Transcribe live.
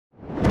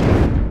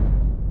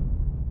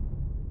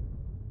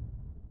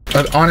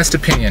An honest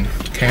opinion.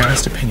 Okay,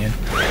 honest opinion.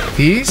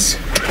 These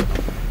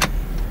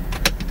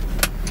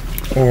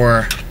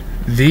or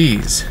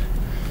these?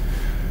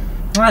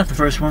 I like the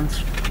first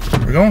ones.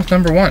 We're going with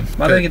number 1.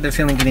 Why do I get the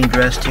feeling getting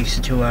dressed takes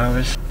you 2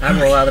 hours? I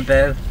roll out of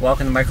bed, walk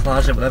into my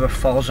closet, whatever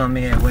falls on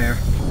me I wear.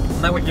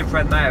 When I worked in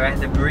Fred Meyer, I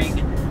had to bring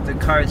the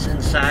carts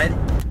inside.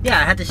 Yeah,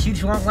 I had this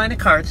huge long line of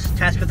carts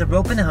attached with a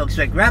rope and a hook,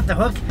 so I grab the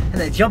hook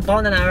and I jump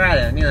on and I ride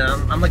it. And, you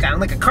know, I'm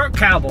like a cart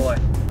cowboy.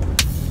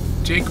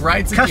 Jake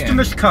rides again.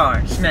 Customer's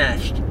car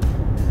smashed.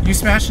 You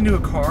smashed into a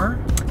car?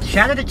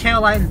 Shattered the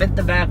taillight and bent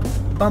the back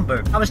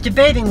bumper. I was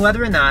debating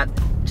whether or not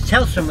to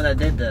tell someone I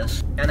did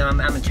this, and I'm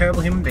a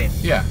terrible human being.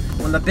 Yeah.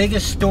 When the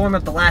biggest storm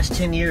of the last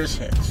 10 years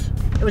hits,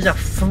 it was a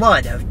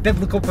flood of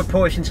biblical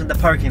proportions in the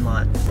parking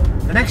lot.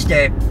 The next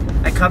day,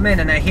 I come in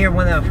and I hear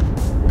one of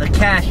the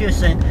cashiers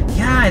saying,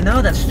 "Yeah, I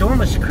know, that storm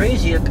was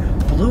crazy. It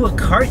blew a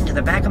cart into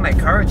the back of my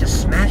car and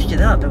just smashed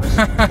it up." It was.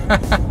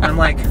 I'm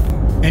like.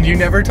 And you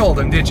never told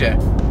him, did you?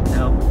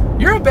 No.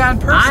 You're a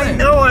bad person. I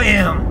know I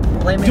am.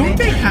 Blame me. Don't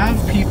they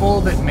have people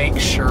that make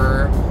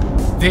sure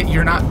that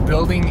you're not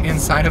building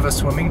inside of a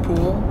swimming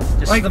pool?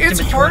 Just like, it's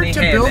hard to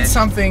build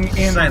something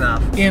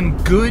in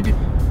good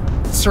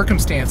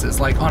circumstances,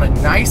 like on a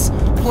nice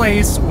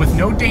place with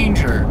no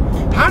danger.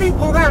 How do you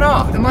pull that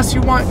off? Unless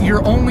you want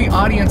your only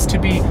audience to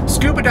be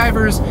scuba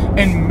divers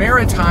and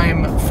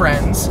maritime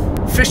friends,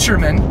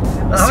 fishermen,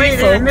 sea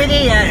folk.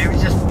 It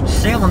was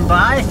just sailing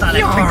by. I thought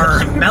I'd pick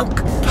up some milk.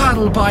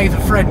 Paddle by the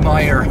Fred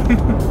Meyer.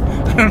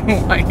 I don't know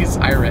why he's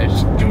Irish.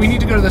 We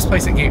need to go to this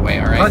place at Gateway,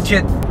 all right? Punch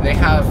it. They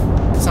have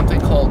something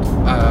called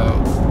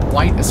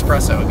white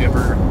espresso. Have you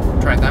ever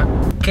tried that?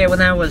 Okay,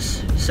 when I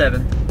was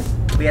 7,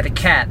 we had a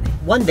cat.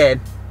 One day,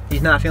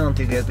 he's not feeling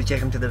too good. We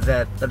take him to the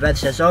vet. The vet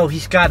says, "Oh,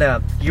 he's got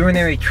a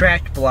urinary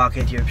tract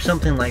blockage or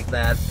something like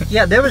that."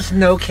 Yeah, there was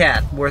no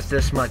cat worth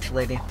this much,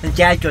 lady. And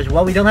Dad goes,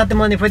 "Well, we don't have the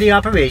money for the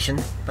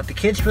operation, but the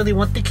kids really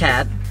want the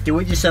cat.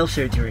 Do-it-yourself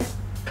surgery."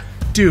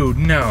 Dude,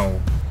 no.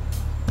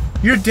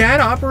 Your dad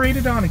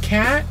operated on a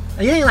cat?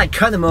 You didn't like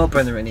cut him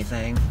open or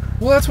anything.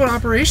 Well, that's what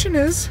operation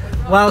is.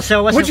 Well, so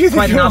it wasn't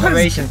quite an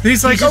operation.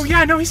 He's like, "Oh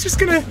yeah, no, he's just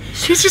gonna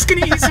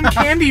eat some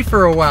candy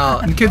for a while."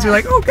 And kids are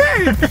like,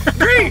 "Okay,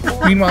 great."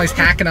 Meanwhile, he's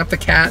hacking up the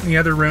cat in the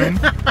other room.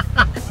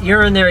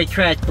 Urinary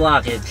tract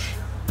blockage.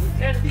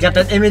 You got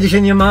that image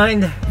in your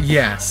mind?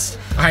 Yes.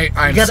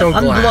 I'm you so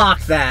glad. You gotta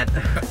unblock that.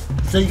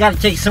 So you gotta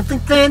take something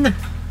thin.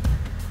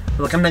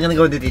 Look, I'm not gonna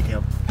go into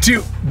detail.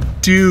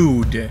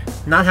 Dude.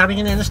 Not having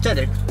an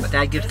anesthetic, but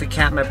Dad gives the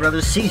cat my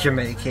brother's seizure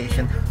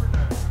medication.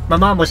 My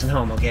mom wasn't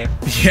home, okay?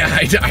 Yeah,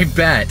 I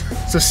bet.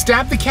 So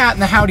stab the cat in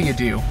the how do you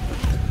do?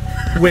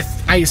 With,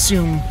 I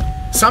assume,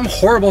 some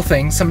horrible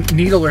thing, some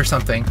needle or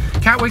something.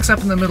 Cat wakes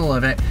up in the middle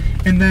of it,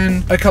 and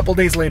then a couple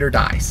days later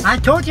dies. I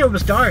told you it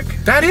was dark.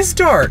 That is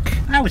dark.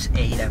 I was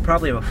 8. I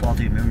probably have a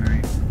faulty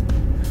memory.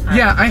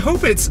 Yeah, I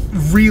hope it's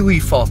really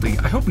faulty.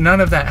 I hope none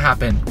of that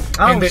happened.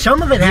 Oh,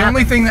 some of it happened. The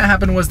only thing that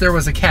happened was there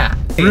was a cat.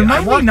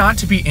 Remind me not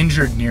to be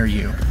injured near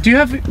you. Do you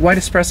have white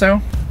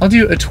espresso? I'll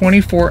do a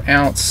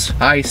 24-ounce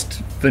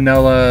iced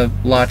vanilla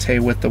latte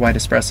with the white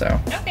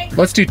espresso. Okay.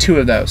 Let's do 2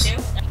 of those.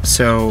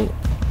 So,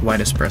 white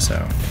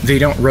espresso. They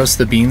don't roast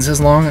the beans as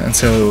long, and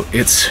so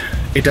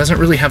it doesn't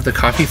really have the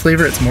coffee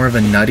flavor. It's more of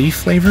a nutty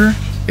flavor.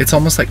 It's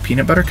almost like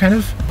peanut butter, kind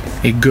of.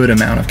 A good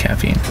amount of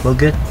caffeine. Well,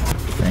 good.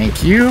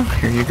 Thank you.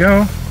 Here you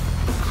go.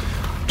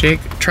 Jake,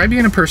 try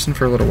being a person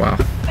for a little while.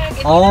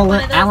 All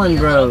Allen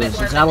Bros.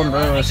 It's Allen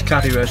Bros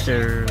Coffee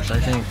Roasters, I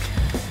think.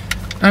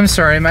 I'm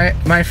sorry,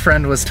 my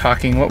friend was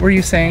talking. What were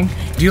you saying?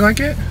 Do you like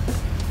it?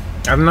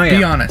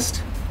 Be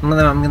honest. I'm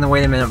gonna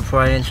wait a minute before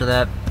I answer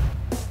that.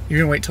 You're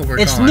gonna wait till we're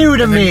gone. It's new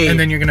to me. And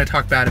then you're gonna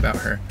talk bad about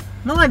her.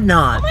 No, I'm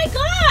not. Oh my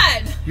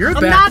god!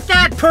 I'm not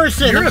that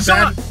person.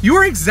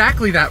 You're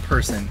exactly that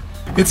person.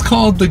 It's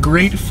called the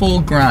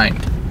Grateful Grind.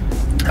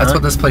 That's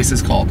what this place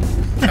is called.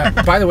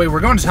 By the way, we're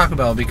going to Taco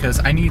Bell because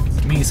I need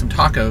me some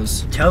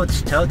tacos.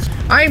 Totes.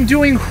 I am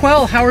doing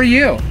well. How are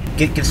you?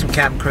 Give some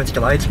Captain Crunch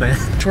Delights, man.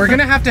 We're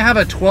gonna have to have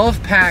a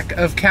 12-pack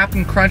of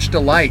Captain Crunch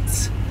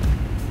Delights.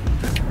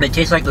 They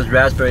taste like those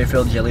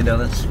raspberry-filled jelly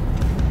donuts.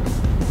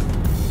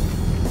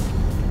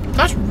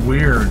 That's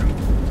weird.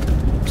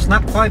 It's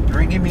not quite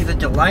bringing me the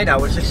delight I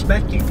was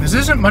expecting. This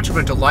isn't much of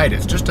a delight.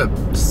 It's just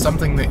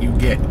something that you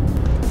get.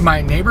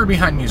 My neighbor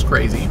behind me is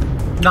crazy.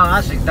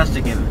 No, that's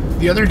the given.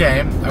 The other day,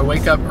 I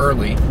wake up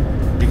early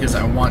because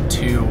I want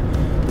to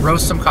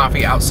roast some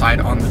coffee outside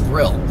on the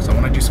grill. So I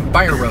want to do some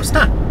fire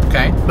roasting,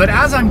 okay? But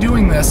as I'm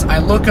doing this, I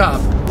look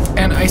up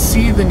and I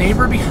see the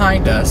neighbor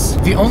behind us,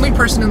 the only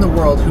person in the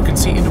world who can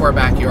see into our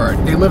backyard.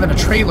 They live in a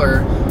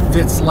trailer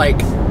that's like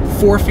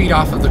 4 feet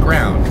off of the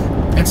ground.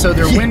 And so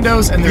their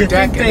windows and their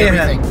deck and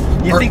everything.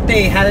 You think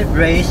they had it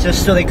raised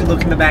just so they could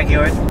look in the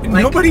backyard?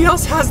 Nobody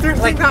else has their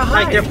thing that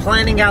high. Like they're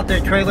planning out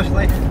their trailers.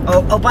 Like,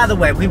 oh, by the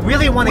way, we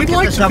really want to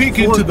get this up 4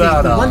 feet. We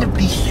want to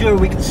be sure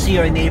we can see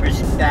our neighbors'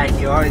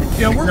 backyard.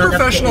 Yeah, we're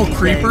professional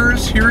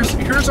creepers.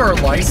 Here's our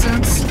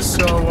license.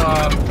 So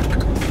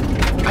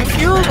I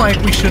feel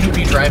like we shouldn't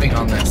be driving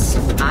on this.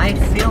 I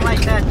feel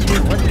like that too.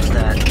 What is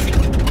that?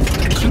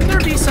 Shouldn't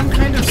there be some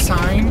kind of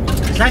sign.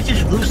 Is that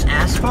just loose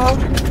asphalt?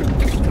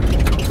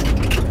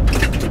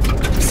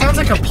 Sounds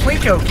like a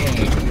Plinko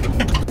game.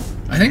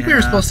 I think we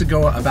were supposed to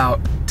go about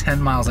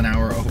 10 miles an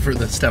hour over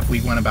the stuff. We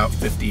went about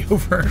 50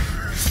 over.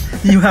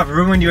 You have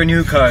ruined your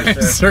new car, I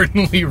sir.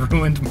 certainly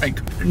ruined my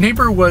car.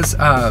 Neighbor was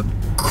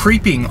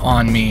creeping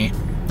on me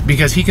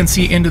because he can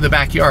see into the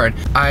backyard.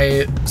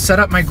 I set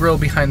up my grill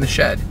behind the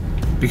shed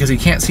because he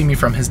can't see me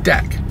from his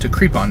deck to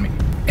creep on me.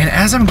 And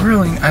as I'm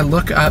grilling, I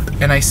look up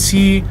and I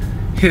see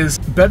his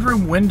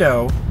bedroom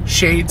window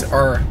shades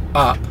are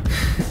up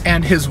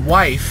and his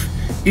wife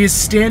is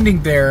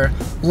standing there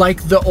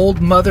like the old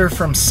mother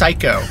from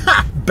Psycho.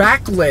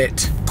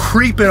 Backlit,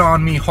 creeping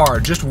on me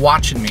hard, just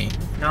watching me.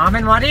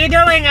 Norman, what are you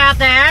doing out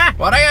there?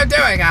 What are you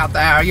doing out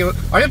there? Are you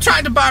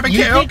trying to barbecue?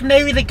 You think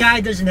maybe the guy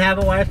doesn't have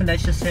a wife and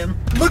that's just him?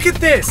 Look at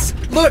this.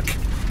 Look.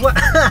 What?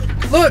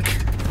 Look.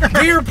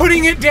 They are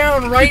putting it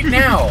down right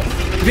now.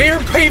 They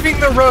are paving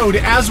the road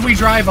as we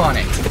drive on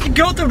it. I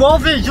go through all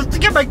this just to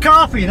get my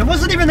coffee and it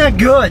wasn't even that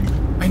good.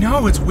 I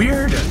know, it's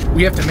weird.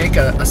 We have to make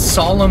a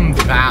solemn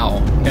vow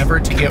never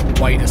to get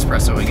white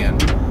espresso again.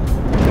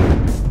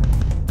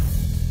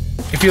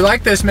 If you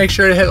like this, make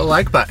sure to hit the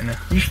like button.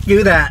 You should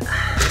do that.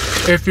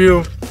 If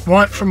you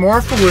want some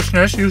more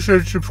foolishness, you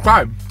should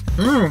subscribe.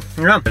 Yeah.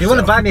 If you want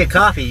to buy me a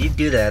coffee, you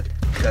do that.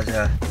 Because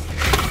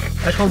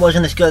this one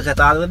wasn't as good as I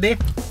thought it would be.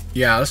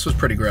 Yeah, this was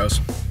pretty gross.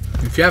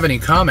 If you have any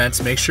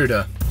comments, make sure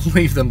to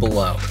leave them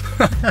below.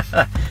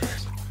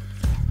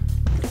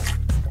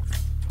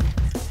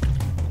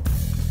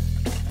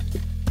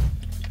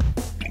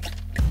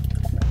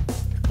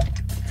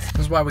 This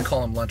is why we call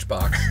them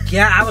lunchbox.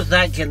 Yeah, I was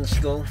that kid in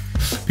school.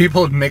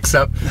 People would mix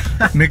up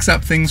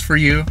things for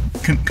you,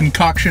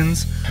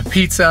 concoctions,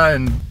 pizza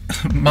and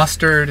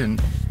mustard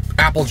and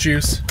apple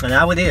juice. And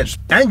now it is.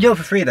 I didn't do it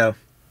for free though.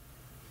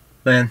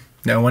 Man.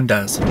 No one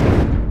does.